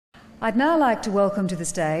I'd now like to welcome to the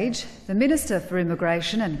stage the Minister for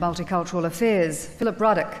Immigration and Multicultural Affairs, Philip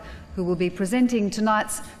Ruddock, who will be presenting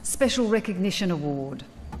tonight's Special Recognition Award.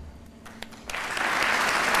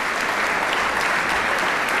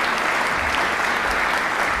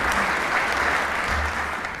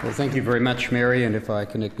 Well, thank you very much, Mary, and if I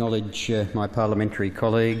can acknowledge my parliamentary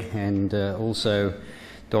colleague and also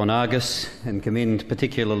Don Argus, and commend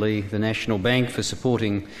particularly the National Bank for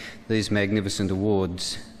supporting these magnificent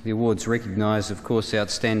awards. The awards recognise, of course,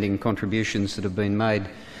 outstanding contributions that have been made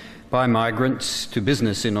by migrants to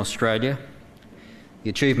business in Australia. The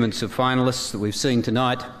achievements of finalists that we've seen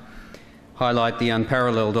tonight highlight the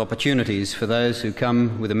unparalleled opportunities for those who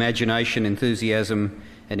come with imagination, enthusiasm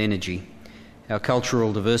and energy. Our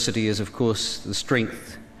cultural diversity is, of course, the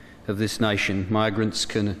strength of this nation. Migrants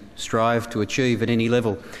can strive to achieve at any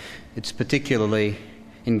level. It's particularly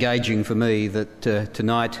engaging for me that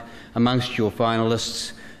tonight, amongst your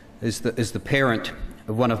finalists, is the parent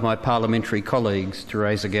of one of my parliamentary colleagues,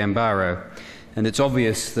 Teresa Gambaro. And it's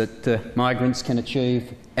obvious that migrants can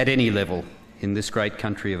achieve at any level in this great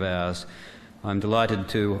country of ours. I'm delighted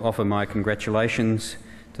to offer my congratulations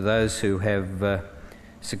to those who have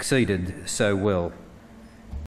succeeded so well.